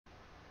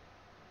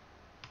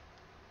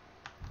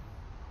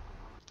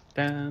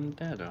Dun,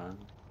 dun, dun.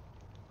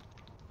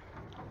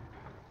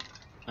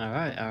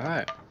 Alright,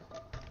 alright.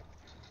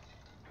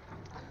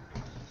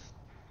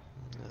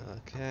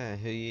 Okay,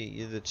 who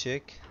you the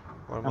chick?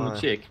 What am I'm a I?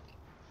 chick.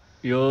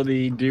 You're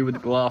the dude with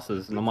the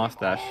glasses and the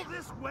mustache. All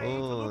this way to Oh,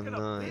 look at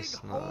a big nice,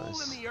 hole in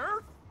nice. the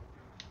earth?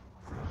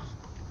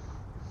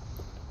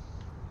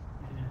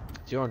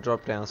 Do you want to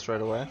drop down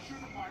straight away?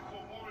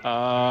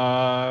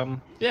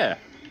 Yeah.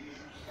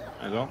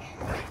 I don't.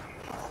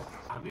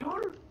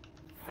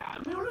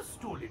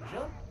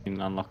 You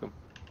can unlock them.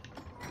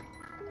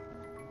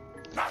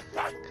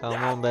 Come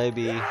on,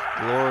 baby.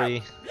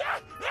 Glory.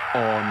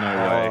 Oh, no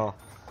way. Oh.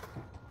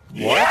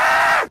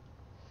 What?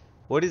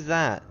 What is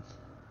that?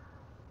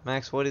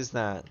 Max, what is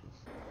that?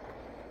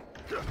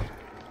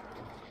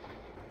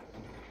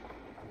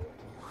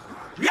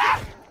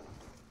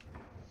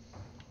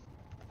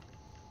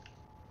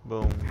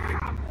 Boom.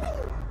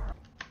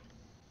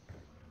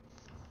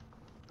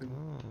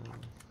 Oh.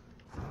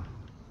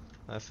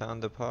 I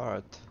found the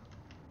part.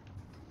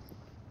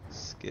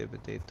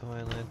 Skibbity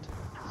toilet.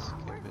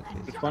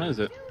 Skibbity. Which one is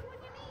it?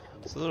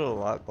 It's a little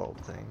light bulb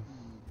thing.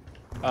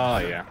 Oh,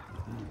 yeah.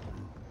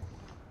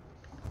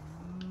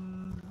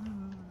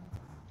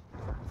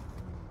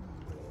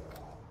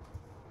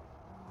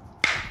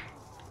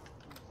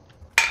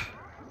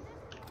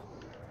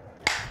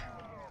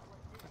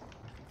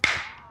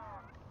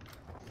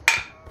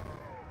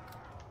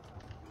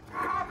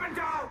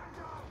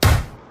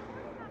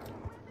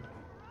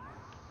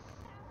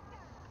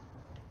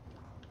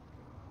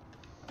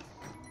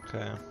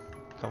 Okay.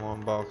 Come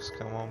on, box.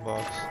 Come on,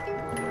 box.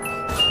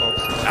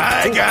 Box.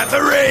 I got the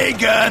ray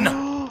gun!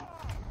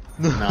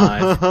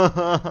 Nice.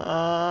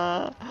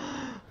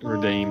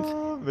 Redeemed.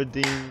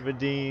 Redeem,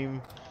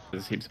 redeem.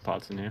 There's heaps of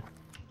parts in here.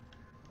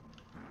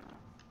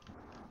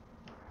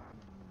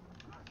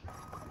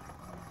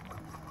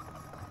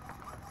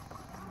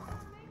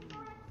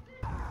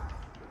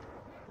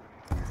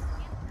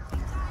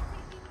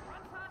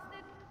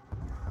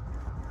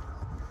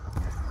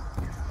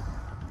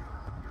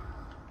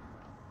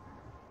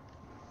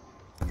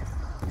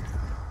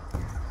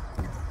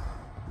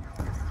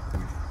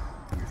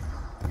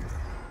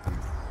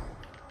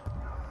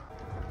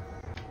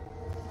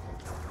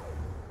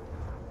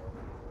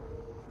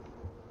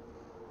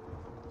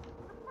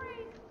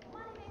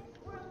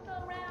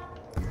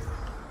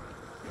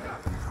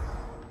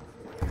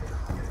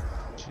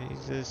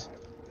 Jesus.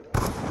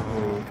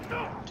 Oh,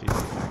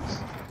 Jesus.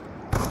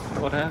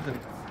 What happened?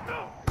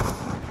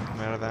 I'm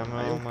out of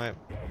ammo, mate.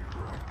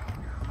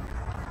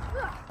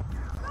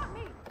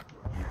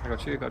 I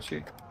got you, I got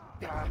you.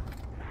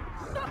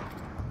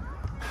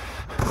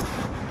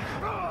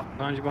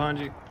 Behind you, behind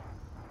you.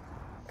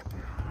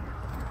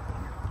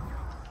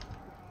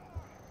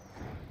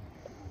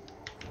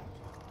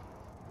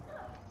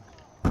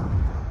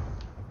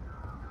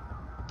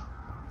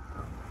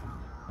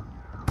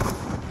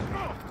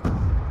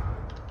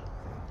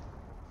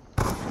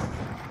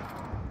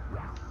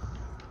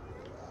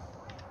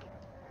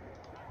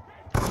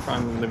 Try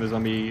and live a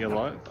zombie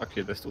alive.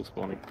 Actually, they're still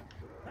spawning.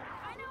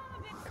 I know I'm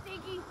a bit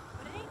stinky,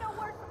 but it ain't no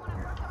worse than when I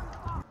worked on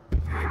the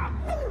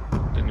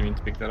farm. Didn't mean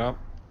to pick that up.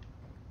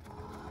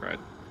 Right.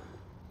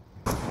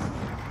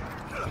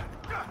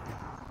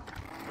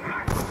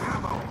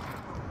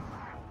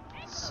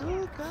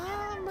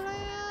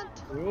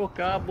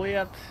 Сука,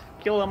 блядь.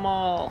 Kill them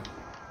all.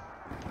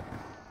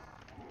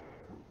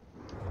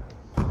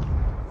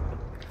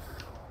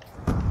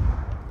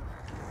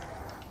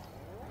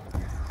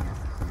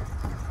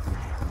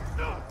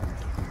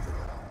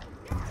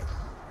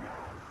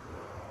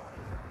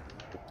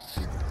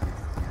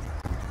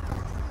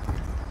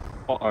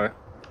 Uh-oh.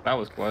 That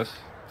was close.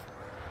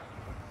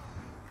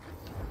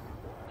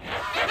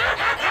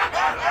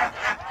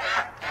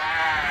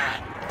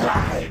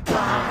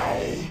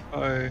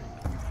 Oh.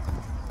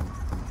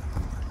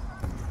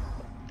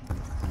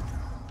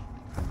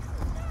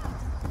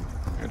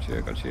 Got you,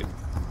 I got you.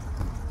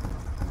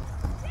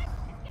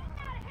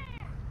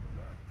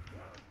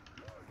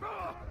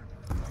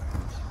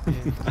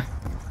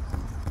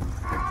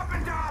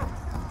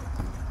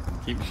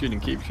 Keep shooting,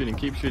 keep shooting,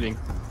 keep shooting.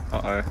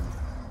 Uh-oh.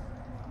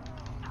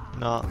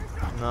 No,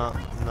 no,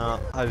 no.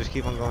 I just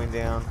keep on going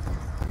down.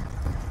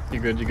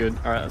 You're good, you're good.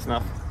 Alright, that's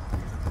enough.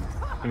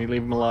 Let me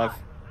leave him alive.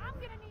 I'm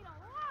gonna need a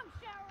long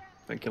shower.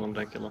 Don't kill him,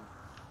 don't kill him.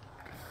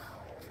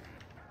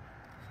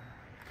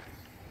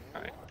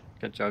 Alright,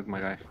 get Jug, my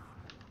guy.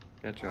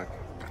 Get Jug.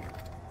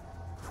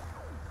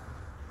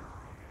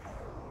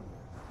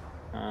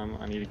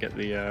 I need to get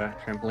the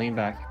trampoline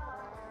back.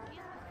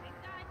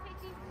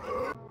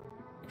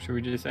 Should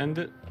we just end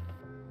it?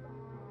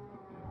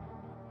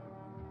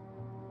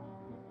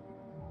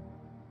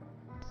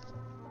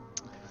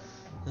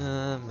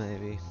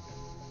 Maybe.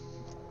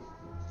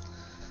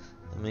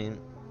 I mean,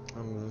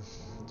 I'm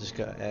just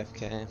go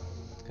AFK,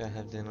 go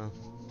have dinner.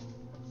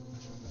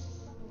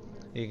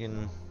 You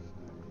can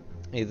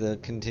either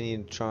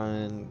try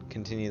and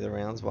continue the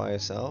rounds by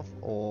yourself,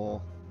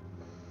 or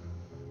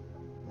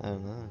I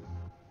don't know.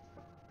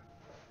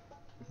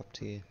 Up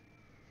to you.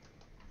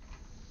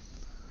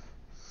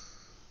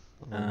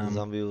 The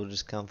zombie will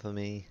just come for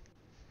me.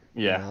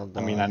 Yeah, I'll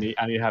I mean, I die.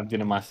 need to have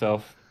dinner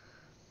myself.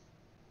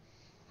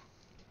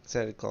 It's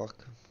 8 o'clock.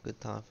 Good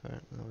time for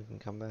it. Then we can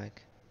come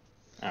back.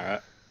 All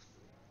right,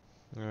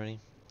 Alrighty.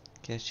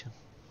 Catch you.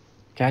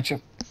 catch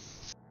you.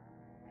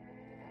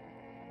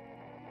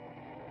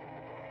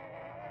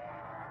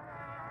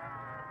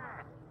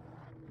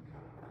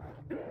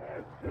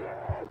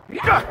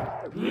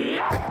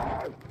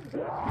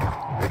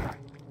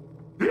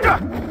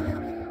 Yeah.